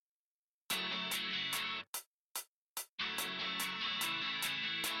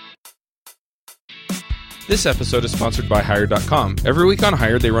This episode is sponsored by Hired.com. Every week on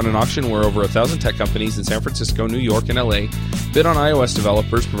Hired, they run an auction where over 1,000 tech companies in San Francisco, New York, and LA bid on iOS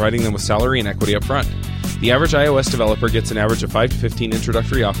developers, providing them with salary and equity up front. The average iOS developer gets an average of 5 to 15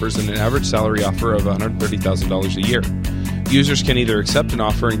 introductory offers and an average salary offer of $130,000 a year. Users can either accept an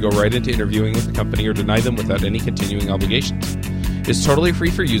offer and go right into interviewing with the company or deny them without any continuing obligations. It's totally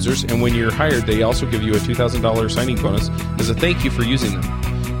free for users, and when you're hired, they also give you a $2,000 signing bonus as a thank you for using them.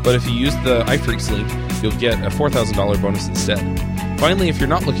 But if you use the iPhreaks link, you'll get a $4,000 bonus instead. Finally, if you're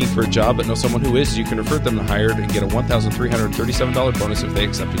not looking for a job but know someone who is, you can refer them to Hired and get a $1,337 bonus if they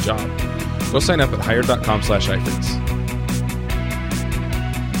accept a job. Go sign up at hired.com/iPhreaks.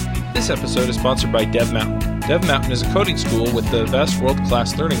 This episode is sponsored by Dev Mountain. Dev Mountain is a coding school with the best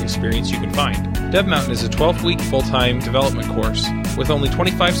world-class learning experience you can find. Dev Mountain is a 12-week full-time development course. With only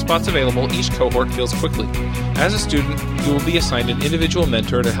 25 spots available, each cohort fills quickly. As a student, you will be assigned an individual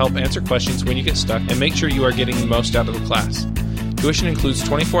mentor to help answer questions when you get stuck and make sure you are getting the most out of the class. Tuition includes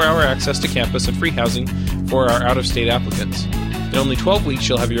 24-hour access to campus and free housing for our out-of-state applicants. In only 12 weeks,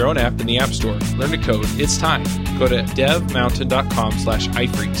 you'll have your own app in the App Store. Learn to code. It's time. Go to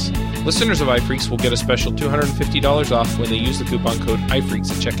devmountain.com/iPhreaks. Listeners of iPhreaks will get a special $250 off when they use the coupon code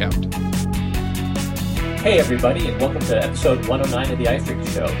iPhreaks at checkout. Hey everybody, and welcome to episode 109 of the iPhreaks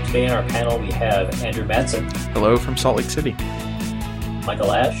Show. Today on our panel we have Andrew Madsen. Hello from Salt Lake City.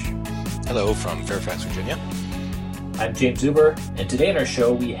 Michael Ash. Hello from Fairfax, Virginia. I'm James Zuber, and today on our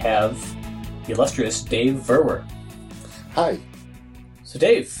show we have the illustrious Dave Verwer. Hi. So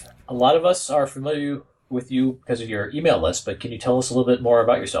Dave, a lot of us are familiar with you because of your email list, but can you tell us a little bit more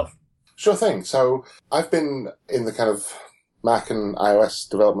about yourself? Sure thing. So I've been in the kind of Mac and iOS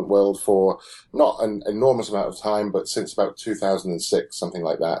development world for not an enormous amount of time, but since about 2006, something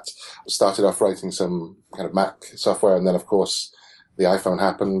like that. Started off writing some kind of Mac software, and then of course the iPhone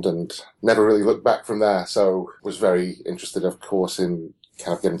happened and never really looked back from there. So was very interested, of course, in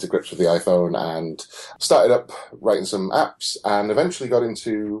kind of getting to grips with the iPhone and started up writing some apps and eventually got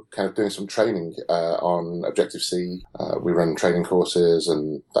into kind of doing some training on Objective-C. We run training courses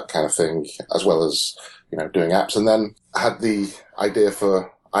and that kind of thing, as well as, doing apps. And then had the idea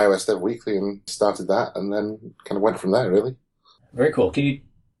for iOS Dev Weekly and started that and then kind of went from there, really. Very cool. Can you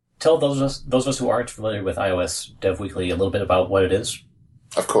tell those of us who aren't familiar with iOS Dev Weekly a little bit about what it is?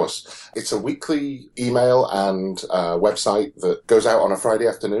 Of course. It's a weekly email and website that goes out on a Friday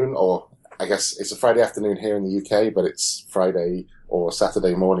afternoon, or I guess it's a Friday afternoon here in the UK, but it's Friday or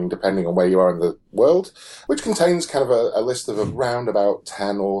Saturday morning, depending on where you are in the world, which contains kind of a list of around about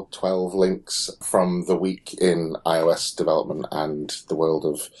 10 or 12 links from the week in iOS development and the world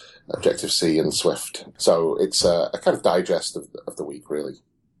of Objective-C and Swift. So it's a kind of digest of the week, really.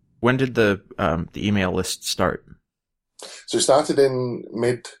 When did the email list start? So it started in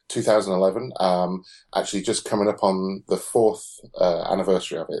mid-2011, actually just coming up on the 4th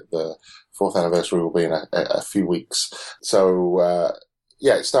anniversary of it. The 4th anniversary will be in a few weeks. So,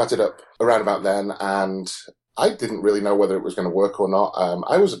 it started up around about then, and I didn't really know whether it was going to work or not.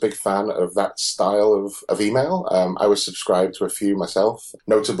 I was a big fan of that style of email. I was subscribed to a few myself,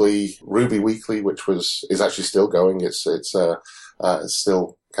 notably Ruby Weekly, which is actually still going. It's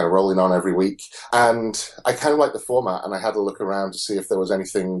still kind of rolling on every week. And I kind of like the format, and I had a look around to see if there was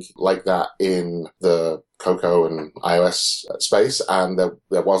anything like that in the Cocoa and iOS space, and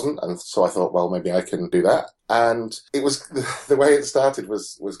there wasn't. And so I thought, well, maybe I can do that. And it was, the way it started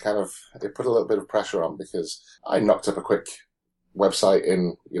was kind of, it put a little bit of pressure on because I knocked up a quick website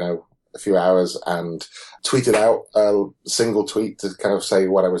in, a few hours and tweeted out a single tweet to kind of say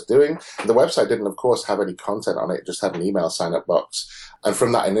what I was doing. The website didn't, of course, have any content on it. It just had an email sign-up box. And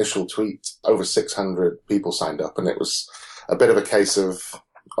from that initial tweet, over 600 people signed up. And it was a bit of a case of,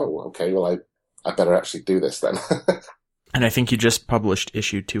 oh, okay, well, I better actually do this then. And I think you just published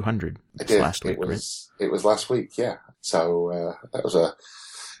issue 200 last week, right? It was last week, yeah. So that was a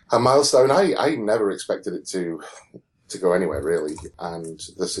milestone. I never expected it to go anywhere, really. And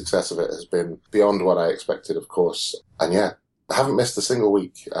the success of it has been beyond what I expected, of course. And I haven't missed a single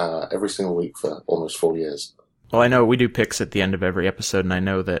week, every single week for almost 4 years. Well, I know we do picks at the end of every episode, and I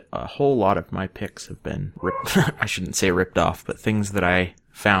know that a whole lot of my picks have been I shouldn't say ripped off, but things that I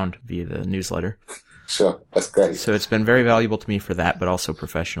found via the newsletter. Sure, that's great. So it's been very valuable to me for that, but also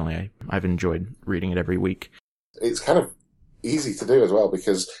professionally. I've enjoyed reading it every week. It's kind of easy to do as well,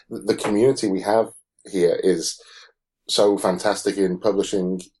 because the community we have here is so fantastic in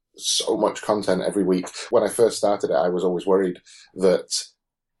publishing so much content every week. When I first started it, I was always worried that,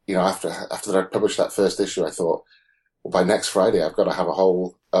 after I published that first issue, I thought, well, by next Friday, I've got to have a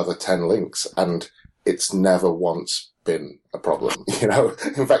whole other 10 links. And it's never once been a problem,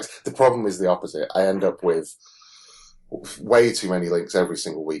 In fact, the problem is the opposite. I end up with way too many links every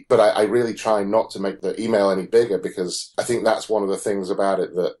single week. But I really try not to make the email any bigger, because I think that's one of the things about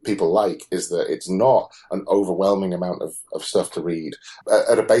it that people like, is that it's not an overwhelming amount of stuff to read.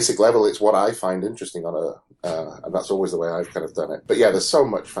 At a basic level, it's what I find interesting and that's always the way I've kind of done it. But yeah, there's so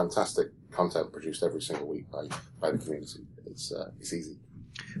much fantastic content produced every single week by the community. It's easy.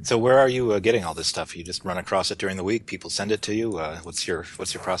 So where are you getting all this stuff? You just run across it during the week? People send it to you? What's your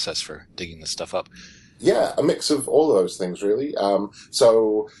process for digging this stuff up? Yeah, a mix of all of those things, really.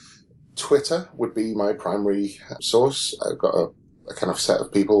 So Twitter would be my primary source. I've got a kind of set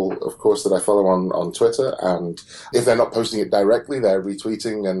of people, of course, that I follow on Twitter. And if they're not posting it directly, they're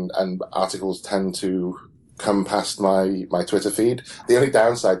retweeting, and articles tend to come past my Twitter feed. The only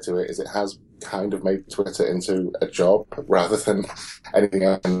downside to it is it has kind of made Twitter into a job rather than anything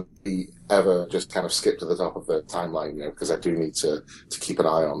else, and ever just kind of skip to the top of the timeline, because I do need to keep an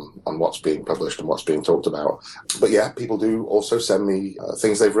eye on what's being published and what's being talked about. But yeah, people do also send me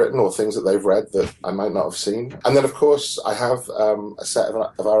things they've written or things that they've read that I might not have seen. And then, of course, I have a set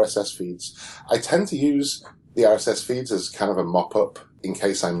of RSS feeds. I tend to use the RSS feeds as kind of a mop-up in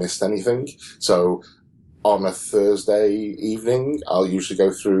case I missed anything. So on a Thursday evening, I'll usually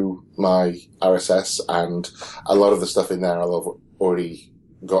go through my RSS, and a lot of the stuff in there I'll have already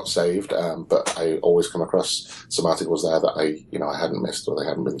got saved, but I always come across some articles there that I hadn't missed, or they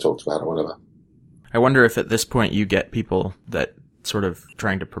hadn't been talked about, or whatever. I wonder if at this point you get people that sort of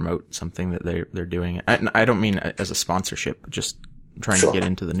trying to promote something that they're doing. I don't mean as a sponsorship, but just trying to get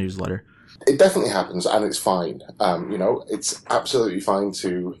into the newsletter. It definitely happens, and it's fine. It's absolutely fine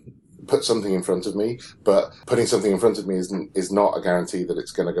to put something in front of me, but putting something in front of me is not a guarantee that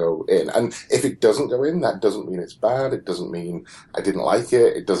it's going to go in. And if it doesn't go in, that doesn't mean it's bad. It doesn't mean I didn't like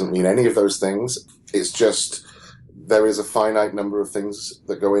it. It doesn't mean any of those things. It's just there is a finite number of things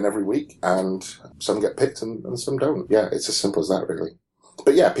that go in every week, and some get picked and some don't. Yeah, it's as simple as that, really.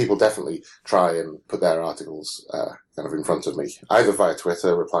 But yeah, people definitely try and put their articles kind of in front of me, either via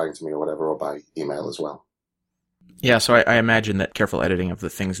Twitter, replying to me or whatever, or by email as well. Yeah, so I imagine that careful editing of the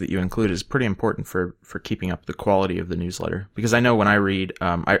things that you include is pretty important for keeping up the quality of the newsletter. Because I know when I read,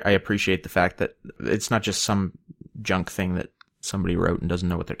 I appreciate the fact that it's not just some junk thing that somebody wrote and doesn't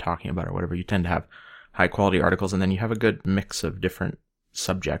know what they're talking about or whatever. You tend to have high quality articles, and then you have a good mix of different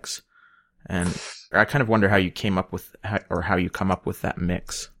subjects. And I kind of wonder how you came up with, how you come up with that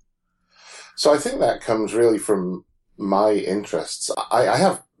mix. So I think that comes really from my interests. I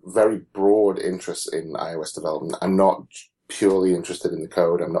have very broad interests in iOS development. I'm not purely interested in the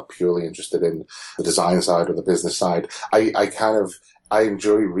code. I'm not purely interested in the design side or the business side. I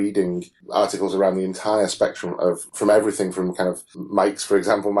enjoy reading articles around the entire spectrum from everything from kind of Mike's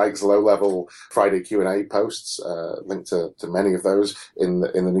low-level Friday Q&A posts, linked to many of those in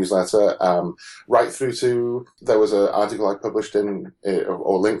the newsletter, right through to, there was an article I published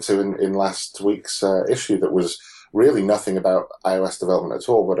or linked to in last week's issue that was really nothing about iOS development at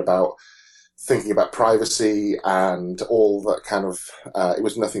all, but about thinking about privacy and all that kind of, it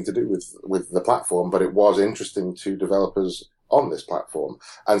was nothing to do with the platform, but it was interesting to developers on this platform.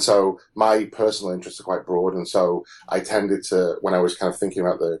 And so my personal interests are quite broad. And so I tended to, when I was kind of thinking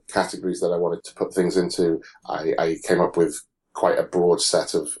about the categories that I wanted to put things into, I came up with quite a broad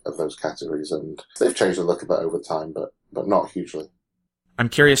set of those categories. And they've changed a little bit over time, but not hugely. I'm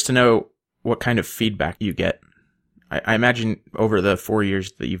curious to know what kind of feedback you get. I imagine over the 4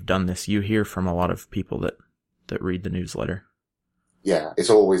 years that you've done this, you hear from a lot of people that read the newsletter. Yeah, it's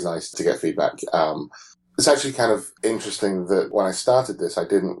always nice to get feedback. It's actually kind of interesting that when I started this, I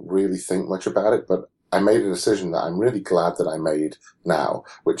didn't really think much about it, but I made a decision that I'm really glad that I made now,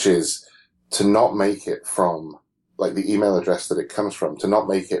 which is to not make it from, like, the email address that it comes from, to not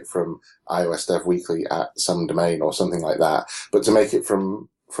make it from iOS Dev Weekly at some domain or something like that, but to make it from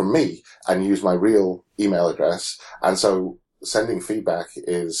me and use my real email address. And so sending feedback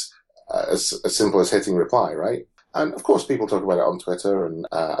is as simple as hitting reply, right? And of course, people talk about it on Twitter, and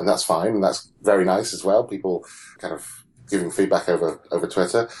that's fine, and that's very nice as well. People kind of giving feedback over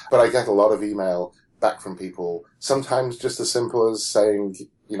Twitter. But I get a lot of email back from people, sometimes just as simple as saying,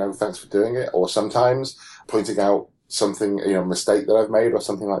 thanks for doing it, or sometimes pointing out something, mistake that I've made or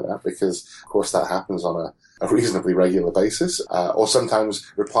something like that, because of course that happens on a reasonably regular basis, or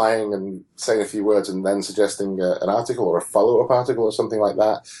sometimes replying and saying a few words and then suggesting an article or a follow-up article or something like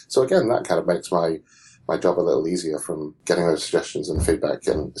that. So again, that kind of makes my job a little easier from getting those suggestions and feedback,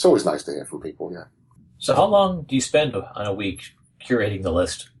 and it's always nice to hear from people, yeah. So how long do you spend on a week curating the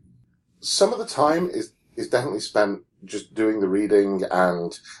list? Some of the time is definitely spent just doing the reading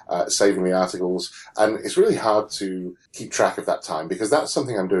and saving the articles. And it's really hard to keep track of that time because that's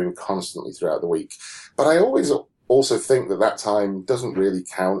something I'm doing constantly throughout the week. But I always also think that time doesn't really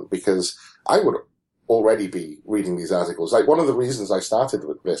count because I would already be reading these articles. Like, one of the reasons I started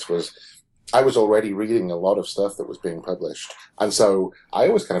with this was I was already reading a lot of stuff that was being published. And so I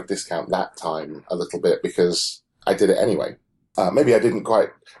always kind of discount that time a little bit because I did it anyway. Maybe I didn't quite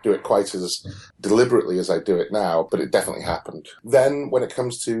do it quite as deliberately as I do it now, but it definitely happened. Then when it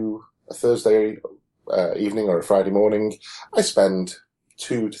comes to a Thursday evening or a Friday morning, I spend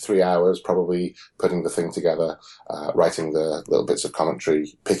 2 to 3 hours probably putting the thing together, writing the little bits of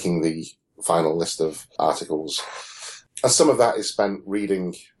commentary, picking the final list of articles. And some of that is spent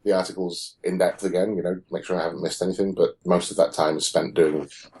reading the articles in depth again, make sure I haven't missed anything, but most of that time is spent doing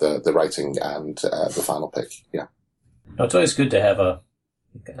the writing and the final pick. Yeah. No, it's always good to have a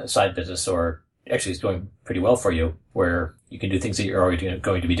side business, or actually it's going pretty well for you, where you can do things that you're already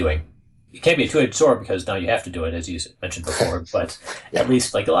going to be doing. It can't be a two-edged sword because now you have to do it, as you mentioned before, but at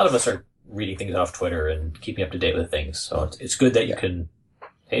least, like, a lot of us are reading things off Twitter and keeping up to date with things. So it's good that you can,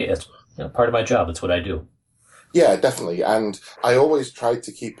 hey, that's part of my job. That's what I do. Yeah, definitely. And I always tried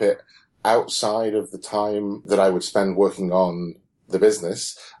to keep it outside of the time that I would spend working on the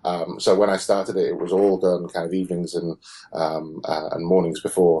business. So when I started it was all done kind of evenings and mornings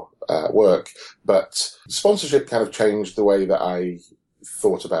before work. But sponsorship kind of changed the way that I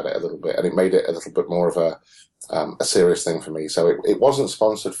thought about it a little bit, and it made it a little bit more of a serious thing for me. So it wasn't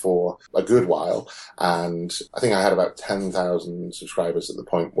sponsored for a good while, and I think I had about 10,000 subscribers at the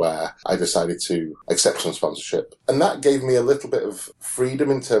point where I decided to accept some sponsorship. And that gave me a little bit of freedom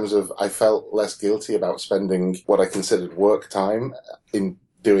in terms of I felt less guilty about spending what I considered work time in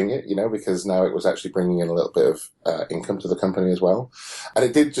doing it, because now it was actually bringing in a little bit of income to the company as well. And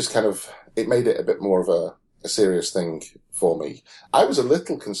it did just it made it a bit more of a serious thing for me. I was a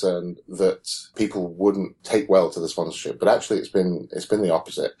little concerned that people wouldn't take well to the sponsorship, but actually it's been the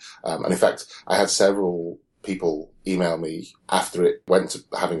opposite. And in fact, I had several people email me after it went to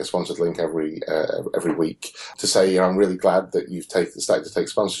having a sponsored link every week to say, I'm really glad that you've started to take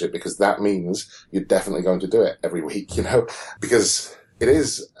sponsorship, because that means you're definitely going to do it every week, because it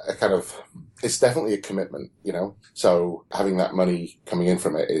is it's definitely a commitment, so having that money coming in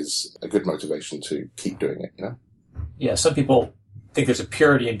from it is a good motivation to keep doing it, Yeah, some people think there's a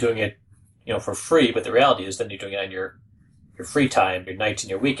purity in doing it, for free, but the reality is then you're doing it on your free time, your nights and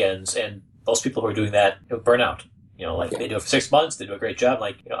your weekends, and most people who are doing that burn out. They do it for 6 months, they do a great job,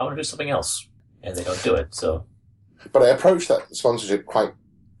 I want to do something else, and they don't do it, so. But I approached that sponsorship quite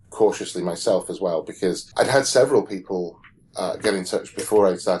cautiously myself as well, because I'd had several people get in touch before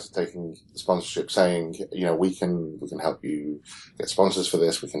I started taking sponsorship saying, we can help you get sponsors for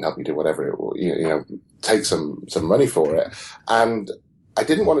this. We can help you do whatever, take some money for it. And I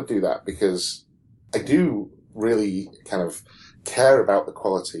didn't want to do that because I do really kind of care about the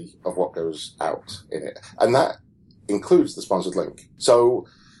quality of what goes out in it. And that includes the sponsored link. So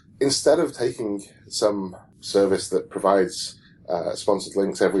instead of taking some service that provides sponsored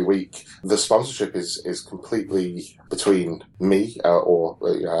links every week, the sponsorship is completely between me or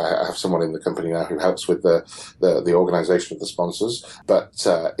I have someone in the company now who helps with the organisation of the sponsors, but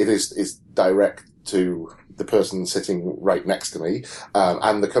it is direct to the person sitting right next to me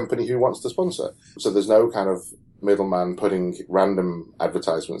and the company who wants to sponsor. So there's no kind of middleman putting random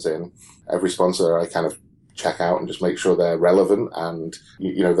advertisements in. Every sponsor I kind of check out and just make sure they're relevant and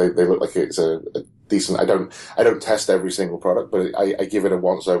they look like it's a decent. I don't test every single product, but I give it a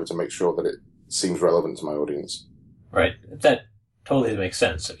once over to make sure that it seems relevant to my audience. Right. That totally makes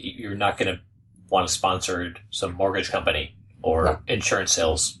sense. You're not going to want to sponsor some mortgage company or insurance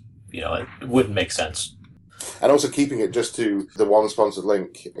sales. It wouldn't make sense. And also keeping it just to the one sponsored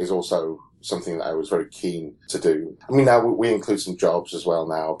link is also something that I was very keen to do. I mean, now we include some jobs as well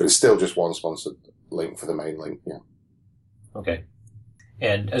now, but it's still just one sponsored link for the main link. Yeah. Okay.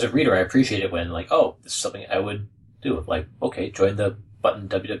 And as a reader, I appreciate it when, this is something I would do. Okay, join the Button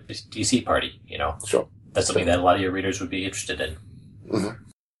WWDC party, Sure. That's something that a lot of your readers would be interested in. Mm-hmm.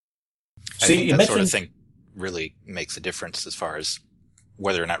 I think that sort of thing really makes a difference as far as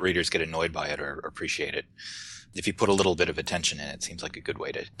whether or not readers get annoyed by it or appreciate it. If you put a little bit of attention in, it seems like a good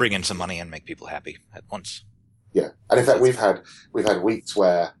way to bring in some money and make people happy at once. Yeah. And in fact, we've had weeks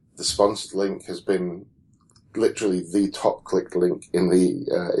where the sponsored link has been literally the top clicked link in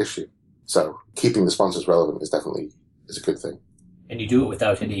the issue. So keeping the sponsors relevant is a good thing. And you do it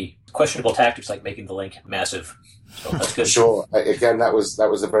without any questionable tactics like making the link massive. So that's good. Sure. Again, that was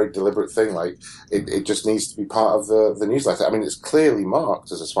a very deliberate thing. Like, it just needs to be part of the newsletter. I mean, it's clearly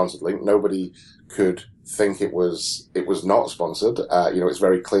marked as a sponsored link. Nobody could think it was not sponsored. It's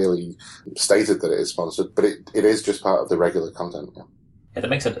very clearly stated that it is sponsored, but it is just part of the regular content. Yeah, that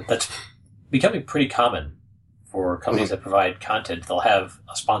makes it. That's becoming pretty common for companies that provide content. They'll have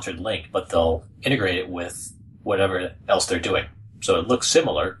a sponsored link, but they'll integrate it with whatever else they're doing. So it looks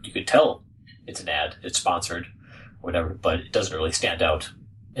similar. You could tell it's an ad, it's sponsored, whatever, but it doesn't really stand out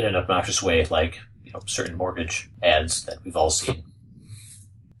in an obnoxious way like, certain mortgage ads that we've all seen.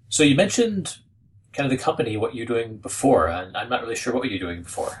 So you mentioned kind of the company, what you're doing before, and I'm not really sure what were you doing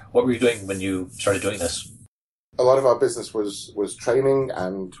before. What were you doing when you started doing this? A lot of our business was training,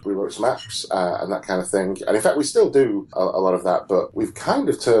 and we wrote some apps and that kind of thing. And in fact, we still do a lot of that, but we've kind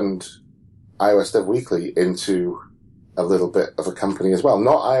of turned iOS Dev Weekly into a little bit of a company as well.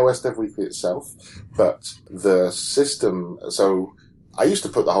 Not iOS Dev Weekly itself, but the system. So I used to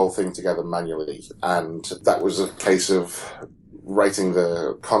put the whole thing together manually, and that was a case of writing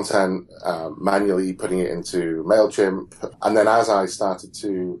the content manually, putting it into MailChimp. And then as I started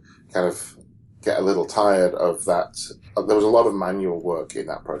to kind of get a little tired of that, there was a lot of manual work in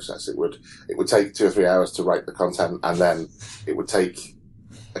that process. It would take 2 or 3 hours to write the content, and then it would take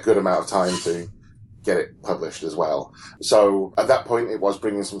a good amount of time to get it published as well. So at that point, it was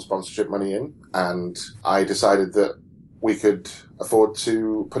bringing some sponsorship money in, and I decided that we could afford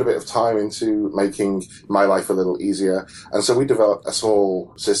to put a bit of time into making my life a little easier. And so we developed a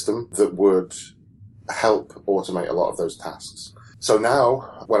small system that would help automate a lot of those tasks. So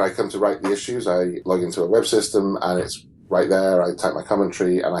now, when I come to write the issues, I log into a web system, and it's right there. I type my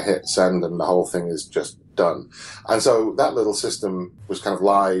commentary, and I hit send, and the whole thing is just done. And so that little system was kind of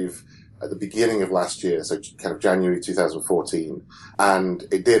live at the beginning of last year, so kind of January 2014. And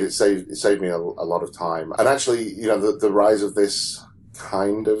it saved me a lot of time. And actually, the rise of this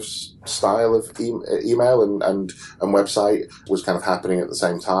kind of style of email and website was kind of happening at the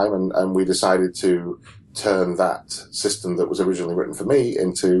same time. And we decided to turn that system that was originally written for me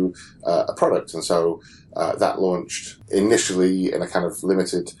into a product. And so that launched initially in a kind of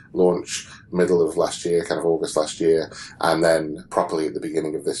limited launch middle of last year, kind of August last year, and then properly at the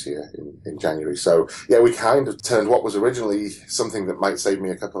beginning of this year in January. So yeah, we kind of turned what was originally something that might save me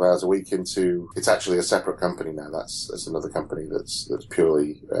a couple of hours a week into, it's actually a separate company now. That's another company that's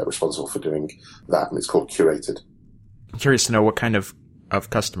purely responsible for doing that, and it's called Curated. I'm curious to know what kind of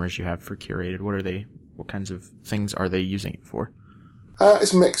customers you have for Curated. What kinds of things are they using it for?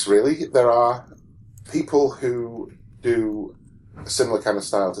 It's mixed, really. There are people who do a similar kind of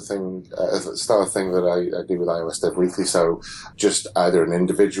style of thing that I do with iOS Dev Weekly. So just either an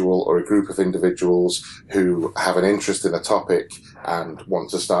individual or a group of individuals who have an interest in a topic and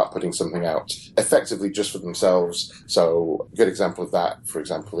want to start putting something out effectively just for themselves. So a good example of that, for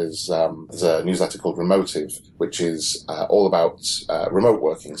example, is there's a newsletter called Remotive, which is all about remote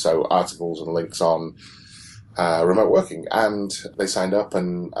working. So articles and links on remote working, and they signed up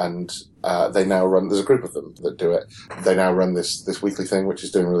and they now run, there's a group of them that do it. They now run this weekly thing, which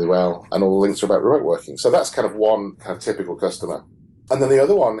is doing really well, and all the links are about remote working. So that's kind of one kind of typical customer. And then the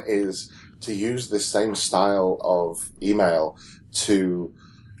other one is to use this same style of email to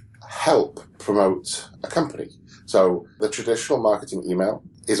help promote a company. So the traditional marketing email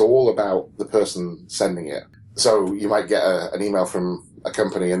is all about the person sending it. So you might get an email from a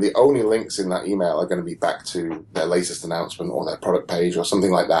company, and the only links in that email are going to be back to their latest announcement or their product page or something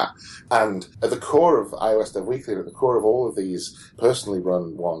like that. And at the core of iOS Dev Weekly, at the core of all of these personally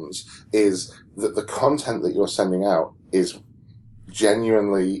run ones, is that the content that you're sending out is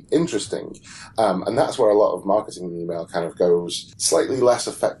genuinely interesting. And that's where a lot of marketing email kind of goes slightly less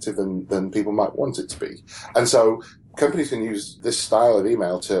effective than people might want it to be. And so companies can use this style of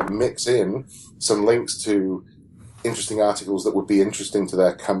email to mix in some links to interesting articles that would be interesting to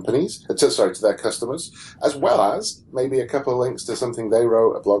their companies, to their customers, as well as maybe a couple of links to something they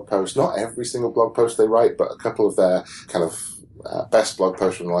wrote, a blog post. Not every single blog post they write, but a couple of their kind of best blog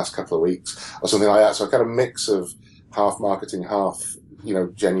posts from the last couple of weeks or something like that. So a kind of mix of half marketing, half,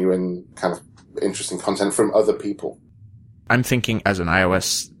 genuine kind of interesting content from other people. I'm thinking as an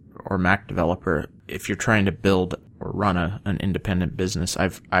iOS or Mac developer, if you're trying to build or run an independent business,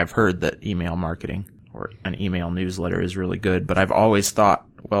 I've heard that email marketing or an email newsletter is really good, but I've always thought,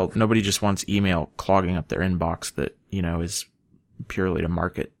 well, nobody just wants email clogging up their inbox that, is purely to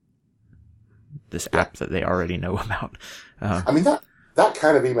market this app that they already know about. I mean, that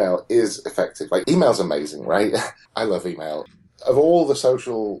kind of email is effective. Like, email's amazing, right? I love email. Of all the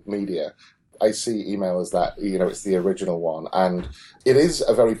social media, I see email as that, it's the original one. And it is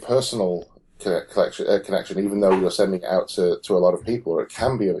a very personal connection, even though you're sending it out to a lot of people. Or it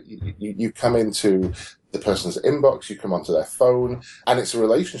can be, you come into the person's inbox, you come onto their phone, and it's a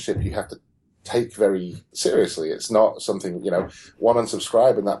relationship you have to take very seriously. It's not something, one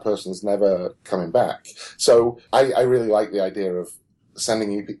unsubscribe and that person's never coming back. So I really like the idea of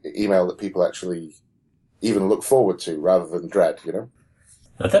sending email that people actually even look forward to rather than dread,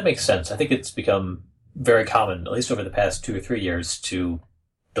 Now, that makes sense. I think it's become very common, at least over the past 2 or 3 years, to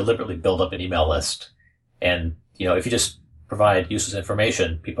deliberately build up an email list. And, if you just provide useless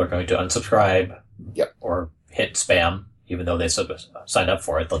information, people are going to unsubscribe or hit spam. Even though they signed up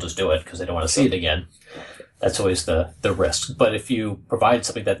for it, they'll just do it because they don't want to see it again. That's always the risk. But if you provide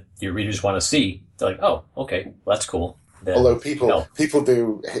something that your readers want to see, they're like, oh, okay, well, that's cool. Then, although people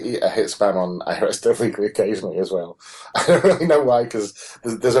do hit spam on iOS definitely occasionally as well. I don't really know why, because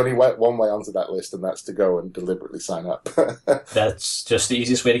there's only one way onto that list, and that's to go and deliberately sign up. That's just the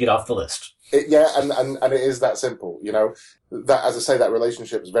easiest way to get off the list. And it is that simple, That, as I say, that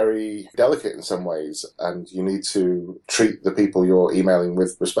relationship is very delicate in some ways, and you need to treat the people you're emailing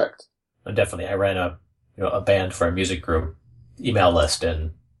with respect. And definitely, I ran a band for a music group email list,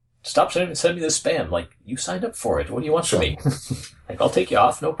 and stop sending me this spam. Like, you signed up for it. What do you want from me? Like, I'll take you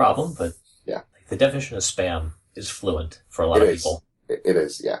off, no problem. But the definition of spam is fluent for a lot of people. It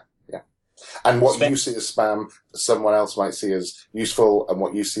is, yeah. And what you see as spam, someone else might see as useful, and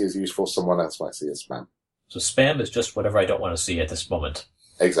what you see as useful, someone else might see as spam. So spam is just whatever I don't want to see at this moment.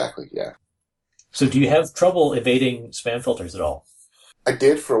 Exactly, yeah. So do you have trouble evading spam filters at all? I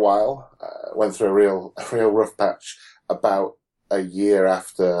did for a while. Went through a real rough patch about a year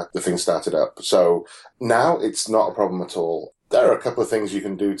after the thing started up. So now it's not a problem at all. There are a couple of things you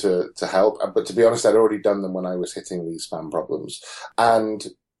can do to help, but to be honest, I'd already done them when I was hitting these spam problems. And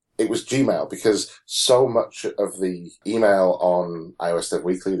it was Gmail, because so much of the email on iOS Dev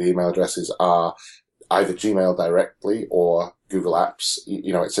Weekly, the email addresses are either Gmail directly or Google Apps.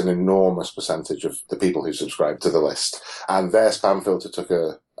 It's an enormous percentage of the people who subscribe to the list. And their spam filter took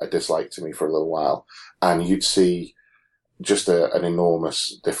a dislike to me for a little while. And you'd see just an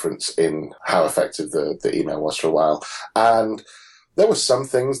enormous difference in how effective the email was for a while. And there were some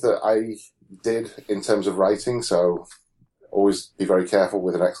things that I did in terms of writing, so always be very careful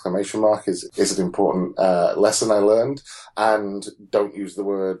with an exclamation mark is an important lesson I learned. And don't use the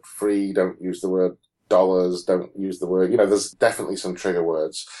word free, don't use the word dollars, don't use the word, there's definitely some trigger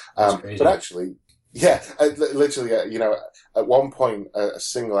words. But actually, literally, at one point, a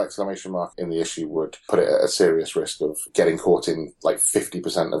single exclamation mark in the issue would put it at a serious risk of getting caught in like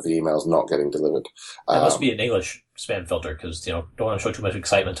 50% of the emails not getting delivered. It must be an English spam filter because, don't want to show too much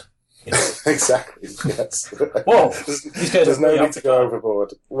excitement. Exactly, yes. Whoa! There's no need to go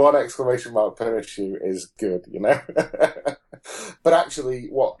overboard. One exclamation mark per issue is good, But actually,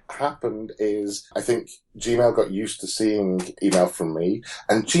 what happened is, I think Gmail got used to seeing email from me,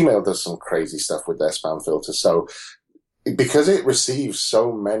 and Gmail does some crazy stuff with their spam filter. So, because it receives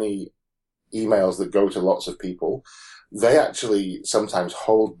so many emails that go to lots of people, they actually sometimes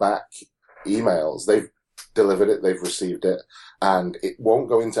hold back emails. They've delivered it, they've received it, and it won't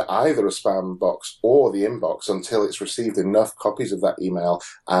go into either a spam box or the inbox until it's received enough copies of that email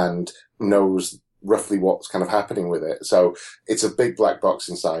and knows roughly what's kind of happening with it. So it's a big black box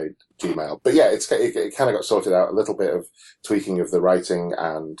inside Gmail. But yeah, it kind of got sorted out, a little bit of tweaking of the writing,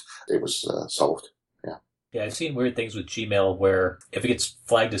 and it was solved. Yeah. Yeah, I've seen weird things with Gmail where if it gets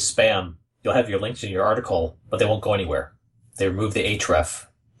flagged as spam, you'll have your links in your article, but they won't go anywhere. They remove the href.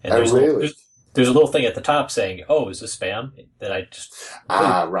 And there's a little thing at the top saying, "Oh, is this spam?" That I just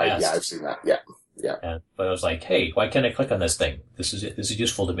right, asked. yeah, I've seen that. Yeah. But I was like, "Hey, why can't I click on this thing? This is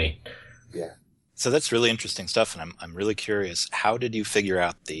useful to me." Yeah. So that's really interesting stuff, and I'm really curious. How did you figure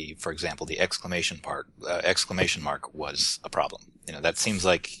out for example, the exclamation mark was a problem? That seems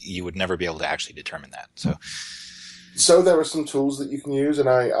like you would never be able to actually determine that. So there are some tools that you can use, and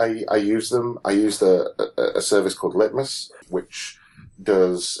I use them. I used a service called Litmus, which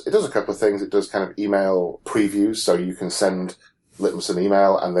does a couple of things. It does kind of email previews, so you can send Litmus an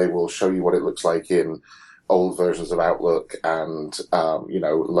email and they will show you what it looks like in old versions of Outlook and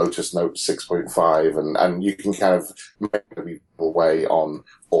Lotus Note 6.5, and you can kind of make a reasonable way on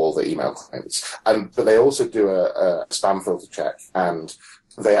all the email clients. But they also do a spam filter check, and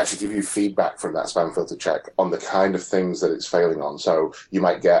they actually give you feedback from that spam filter check on the kind of things that it's failing on. So you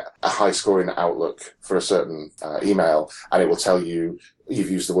might get a high score in Outlook for a certain email, and it will tell you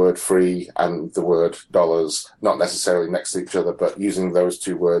you've used the word free and the word dollars, not necessarily next to each other, but using those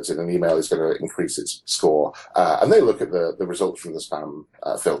two words in an email is going to increase its score. And they look at the results from the spam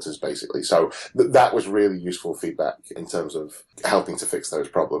filters, basically. So that was really useful feedback in terms of helping to fix those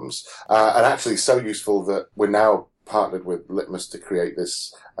problems. And actually so useful that we're now partnered with Litmus to create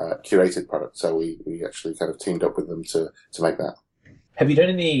this curated product. So we actually kind of teamed up with them to make that. Have you done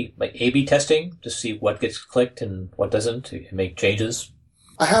any like A/B testing to see what gets clicked and what doesn't, to make changes?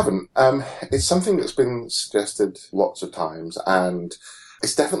 I haven't. It's something that's been suggested lots of times, and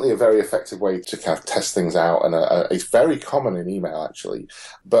it's definitely a very effective way to kind of test things out, and it's very common in email actually.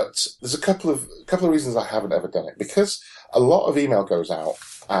 But there's a couple of reasons I haven't ever done it, because a lot of email goes out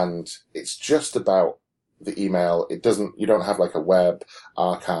and it's just about the email. You don't have like a web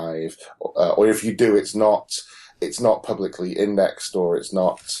archive, or if you do, it's not publicly indexed, or it's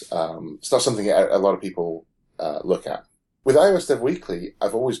not something a lot of people look at. With iOS Dev Weekly,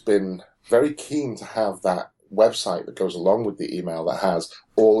 I've always been very keen to have that website that goes along with the email that has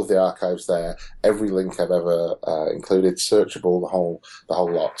all of the archives there, every link I've ever included, searchable, the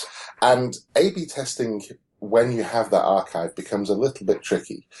whole lot. And A/B testing when you have that archive becomes a little bit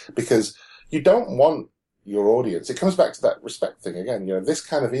tricky, because you don't want your audience. It comes back to that respect thing again. This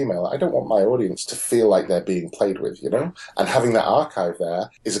kind of email, I don't want my audience to feel like they're being played with, and having that archive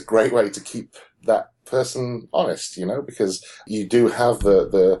there is a great way to keep that person honest, because you do have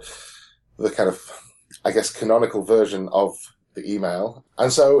the kind of, I guess, canonical version of the email.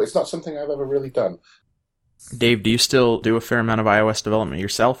 And so it's not something I've ever really done. Dave, do you still do a fair amount of iOS development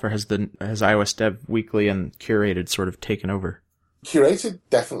yourself, or has iOS Dev Weekly and Curated sort of taken over? Curated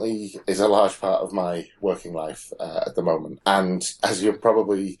definitely is a large part of my working life at the moment. And as you're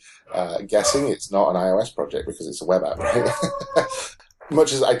probably guessing, it's not an iOS project because it's a web app, right?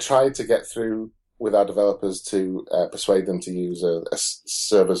 Much as I tried to get through with our developers to persuade them to use a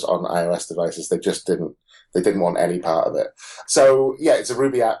servers on iOS devices, they didn't want any part of it. So yeah, it's a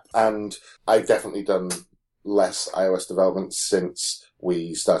Ruby app, and I've definitely done less iOS development since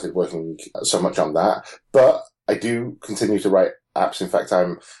we started working so much on that. But I do continue to write apps. In fact,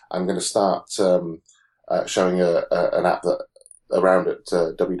 I'm going to start showing an app that around at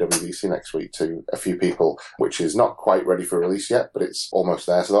WWDC next week to a few people, which is not quite ready for release yet, but it's almost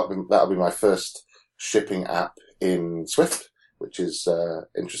there. So that'll be my first shipping app in Swift, which is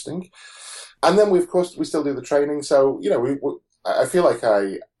interesting. And then we still do the training. So I feel like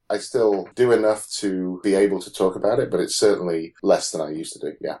I still do enough to be able to talk about it, but it's certainly less than I used to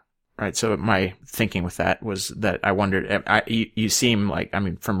do. Yeah. Right. So my thinking with that was that I wondered, you seem like,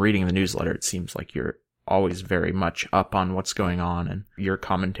 from reading the newsletter, it seems like you're always very much up on what's going on, and your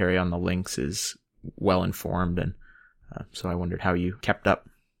commentary on the links is well informed. And so I wondered how you kept up.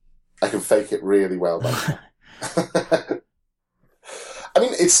 I can fake it really well by now.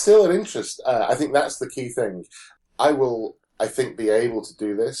 It's still an interest. I think that's the key thing. I will, I think, be able to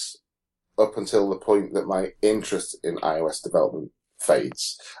do this up until the point that my interest in iOS development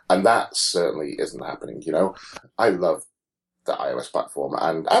fades. And that certainly isn't happening, I love the iOS platform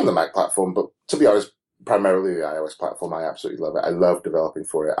and the Mac platform, but to be honest, primarily the iOS platform. I absolutely love it. I love developing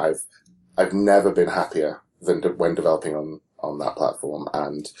for it. I've never been happier than when developing on that platform.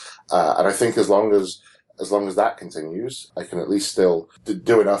 And I think as long as that continues, I can at least still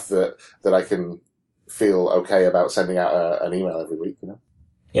do enough that I can feel okay about sending out an email every week,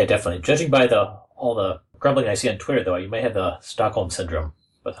 Yeah, definitely. Judging by all the grumbling I see on Twitter, though, you may have the Stockholm syndrome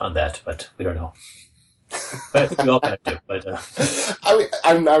on that, but we don't know. But I think we all kind of do. But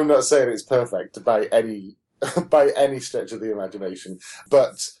I'm not saying it's perfect by any stretch of the imagination,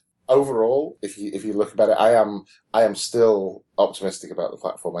 but overall, if you look about it, I am still optimistic about the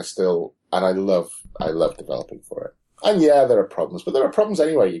platform. I love developing for it. And yeah, there are problems, but there are problems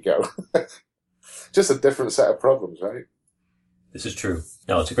anywhere you go. Just a different set of problems, right? This is true.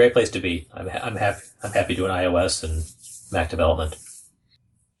 No, it's a great place to be. I'm happy doing iOS and Mac development.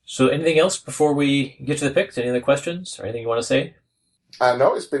 So, anything else before we get to the picks? Any other questions or anything you want to say?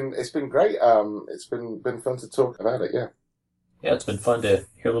 No, it's been great. It's been fun to talk about it. Yeah. Yeah, it's been fun to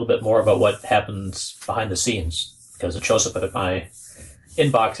hear a little bit more about what happens behind the scenes, because it shows up at my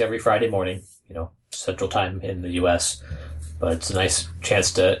inbox every Friday morning. Central Time in the U.S. But it's a nice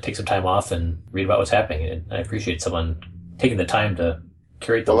chance to take some time off and read about what's happening. And I appreciate someone taking the time to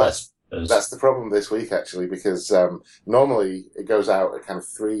curate the list. That's the problem this week, actually, because normally it goes out at kind of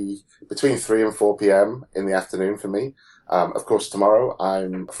between 3 and 4 p.m. in the afternoon for me. Of course, tomorrow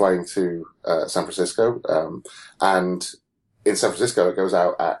I'm flying to San Francisco, and in San Francisco, it goes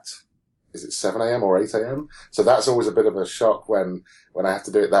out at, is it 7 a.m. or 8 a.m.? So that's always a bit of a shock when I have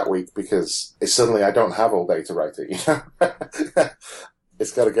to do it that week, because it's suddenly I don't have all day to write it, you know?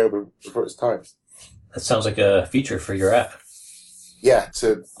 It's got to go before it's time. That sounds like a feature for your app. Yeah,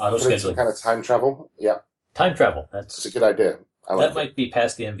 to auto put in some scheduling. kind of time travel. Yeah. Time travel. It's a good idea. That might be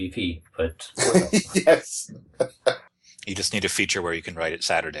past the MVP, but... Yes. You just need a feature where you can write it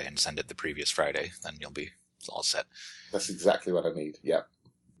Saturday and send it the previous Friday. Then you'll be all set. That's exactly what I need. Yeah.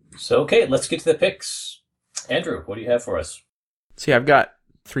 So, okay, let's get to the picks. Andrew, what do you have for us? See, I've got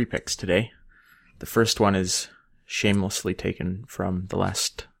 3 picks today. The first one is shamelessly taken from the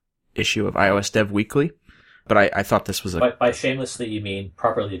last issue of iOS Dev Weekly, but I thought this was By shamelessly, you mean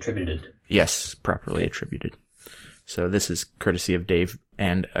properly attributed? Yes, properly attributed. So this is courtesy of Dave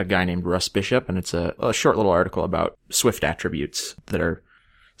and a guy named Russ Bishop, and it's a short little article about Swift attributes that are,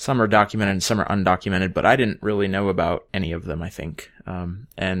 some are documented and some are undocumented, but I didn't really know about any of them, I think.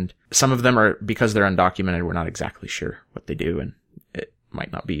 And some of them are, because they're undocumented, we're not exactly sure what they do, and it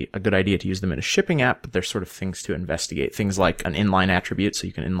might not be a good idea to use them in a shipping app, but they're sort of things to investigate. Things like an inline attribute, so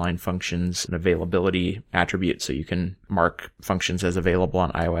you can inline functions, an availability attribute, so you can mark functions as available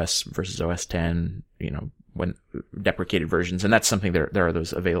on iOS versus OS X, when deprecated versions. And that's something, there are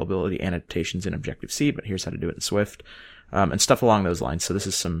those availability annotations in Objective-C, but here's how to do it in Swift, and stuff along those lines. So this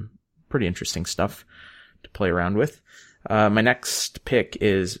is some pretty interesting stuff to play around with. My next pick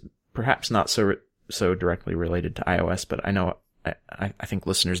is perhaps not so directly related to iOS, but I think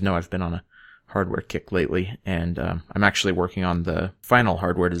listeners know I've been on a hardware kick lately, and I'm actually working on the final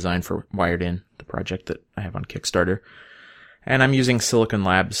hardware design for Wired In, the project that I have on Kickstarter. And I'm using Silicon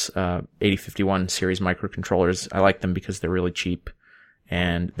Labs 8051 series microcontrollers. I like them because they're really cheap,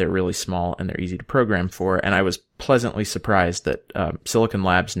 and they're really small, and they're easy to program for. And I was pleasantly surprised that Silicon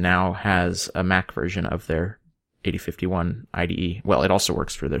Labs now has a Mac version of their 8051 IDE. Well, it also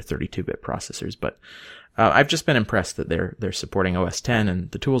works for their 32-bit processors, but I've just been impressed that they're supporting OS X,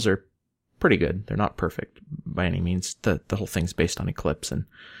 and the tools are pretty good. They're not perfect by any means. The whole thing's based on Eclipse and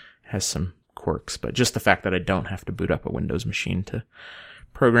has some quirks, but just the fact that I don't have to boot up a Windows machine to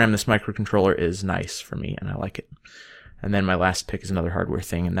program this microcontroller is nice for me, and I like it. And then my last pick is another hardware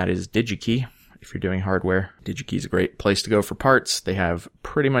thing, and that is DigiKey. If you're doing hardware, DigiKey is a great place to go for parts. They have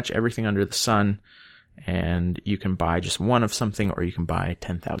pretty much everything under the sun, and you can buy just one of something, or you can buy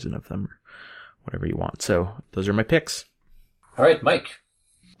 10,000 of them, or whatever you want. So those are my picks. All right, Mike.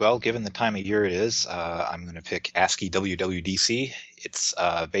 Well, given the time of year it is, I'm going to pick ASCII WWDC. It's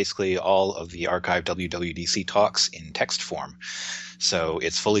basically all of the archived WWDC talks in text form. So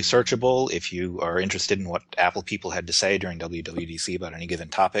it's fully searchable. If you are interested in what Apple people had to say during WWDC about any given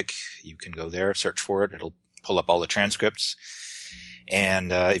topic, you can go there, search for it. It'll pull up all the transcripts.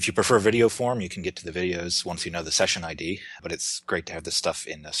 And if you prefer video form, you can get to the videos once you know the session ID. But it's great to have this stuff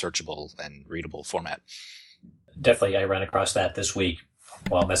in a searchable and readable format. Definitely, I ran across that this week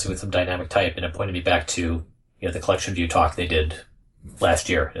while messing with some dynamic type, and it pointed me back to the collection view talk they did last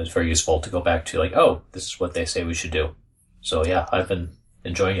year. It was very useful to go back to, this is what they say we should do. So yeah, I've been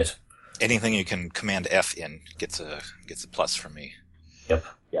enjoying it. Anything you can Command F in gets a plus from me. Yep.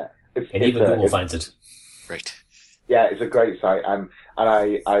 Yeah. And even Google finds it. Great. Yeah, it's a great site, and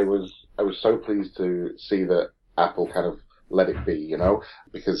I was so pleased to see that Apple kind of let it be,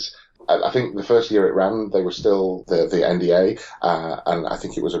 because I think the first year it ran, they were still the NDA, and I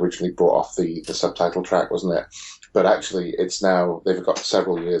think it was originally brought off the subtitle track, wasn't it? But actually, it's now, they've got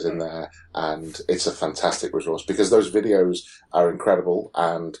several years in there, and it's a fantastic resource, because those videos are incredible,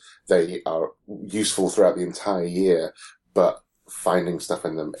 and they are useful throughout the entire year, but finding stuff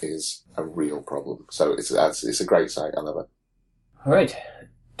in them is a real problem. So it's a great site. I love it. All right.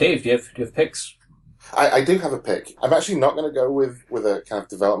 Dave, do you have picks? I do have a pick. I'm actually not going to go with a kind of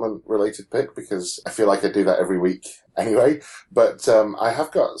development related pick, because I feel like I do that every week anyway. But I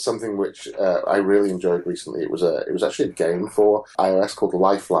have got something which I really enjoyed recently. It was actually a game for iOS called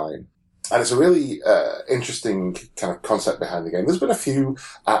Lifeline. And it's a really interesting kind of concept behind the game. There's been a few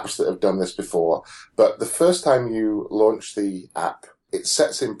apps that have done this before, but the first time you launch the app, it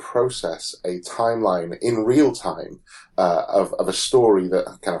sets in process a timeline in real time of a story that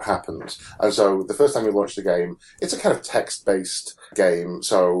kind of happens. And so the first time you launch the game, it's a kind of text-based game.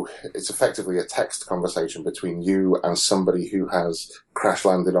 So it's effectively a text conversation between you and somebody who has crash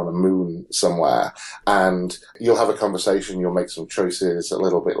landed on a moon somewhere. And you'll have a conversation, you'll make some choices, a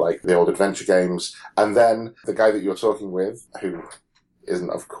little bit like the old adventure games. And then the guy that you're talking with, who isn't,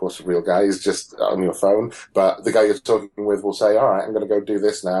 of course, a real guy. He's just on your phone. But the guy you're talking with will say, all right, I'm going to go do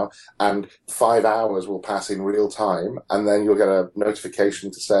this now. And 5 hours will pass in real time. And then you'll get a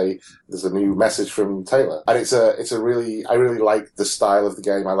notification to say there's a new message from Taylor. And I really like the style of the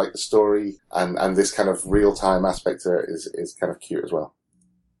game. I like the story, and this kind of real time aspect to it is kind of cute as well.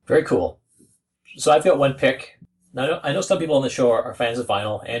 Very cool. So I've got one pick. Now, I know some people on the show are fans of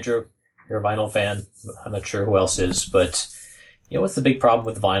vinyl. Andrew, you're a vinyl fan. I'm not sure who else is, but you know what's the big problem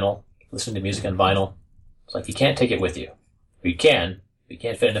with vinyl? Listening to music on vinyl? It's like you can't take it with you. You can. You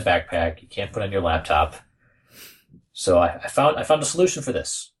can't fit in a backpack. You can't put it on your laptop. So I found a solution for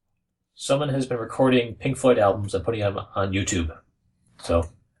this. Someone has been recording Pink Floyd albums and putting them on YouTube. So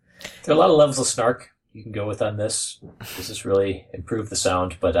there are a lot of levels of snark you can go with on this. This has really improved the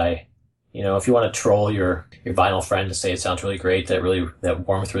sound, but if you want to troll your vinyl friend and say it sounds really great, that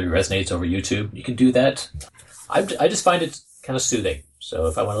warmth really resonates over YouTube, you can do that. I just find it kind of soothing. So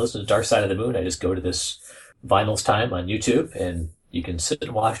if I want to listen to Dark Side of the Moon, I just go to this Vinyls Time on YouTube, and you can sit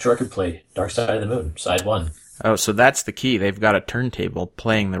and watch the record play Dark Side of the Moon, side 1. Oh, so that's the key. They've got a turntable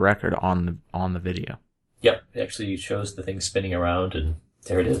playing the record on the video. Yep, it actually shows the thing spinning around, and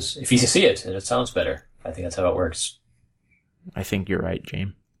there it is. If you see it, and it sounds better. I think that's how it works. I think you're right,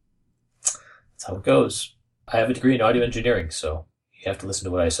 James. That's how it goes. I have a degree in audio engineering, so you have to listen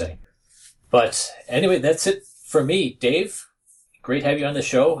to what I say. But anyway, that's it for me. Dave, great to have you on the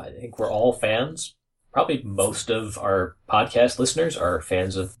show. I think we're all fans. Probably most of our podcast listeners are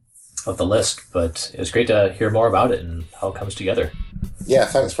fans of the list, but it was great to hear more about it and how it comes together. Yeah,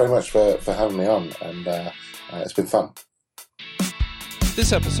 thanks very much for having me on, and it's been fun.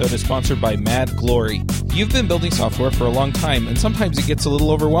 This episode is sponsored by Mad Glory. You've been building software for a long time, and sometimes it gets a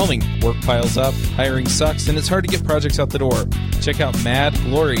little overwhelming. Work piles up, hiring sucks, and it's hard to get projects out the door. Check out Mad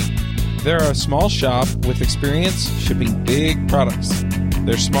Glory. They're a small shop with experience shipping big products.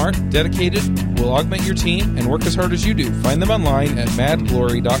 They're smart, dedicated, will augment your team, and work as hard as you do. Find them online at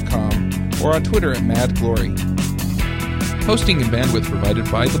madglory.com or on Twitter at madglory. Hosting and bandwidth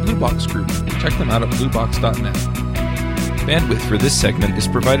provided by the Blue Box Group. Check them out at bluebox.net. Bandwidth for this segment is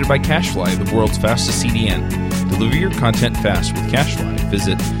provided by CacheFly, the world's fastest CDN. Deliver your content fast with CacheFly.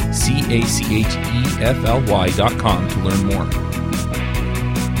 Visit CacheFly.com to learn more.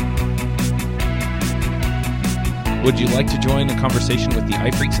 Would you like to join a conversation with the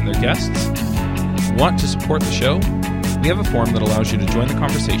iPhreaks and their guests? Want to support the show? We have a form that allows you to join the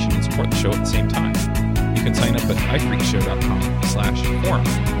conversation and support the show at the same time. You can sign up at iPhreakshow.com/forum.